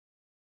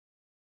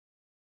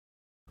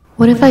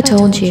What if I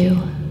told you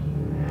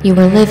you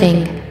were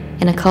living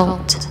in a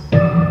cult?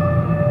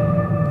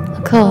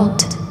 A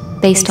cult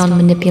based on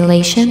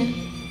manipulation,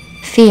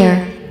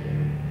 fear,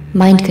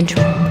 mind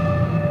control,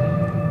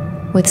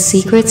 with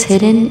secrets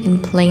hidden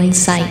in plain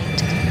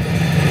sight.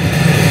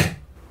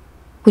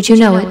 Would you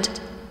know it?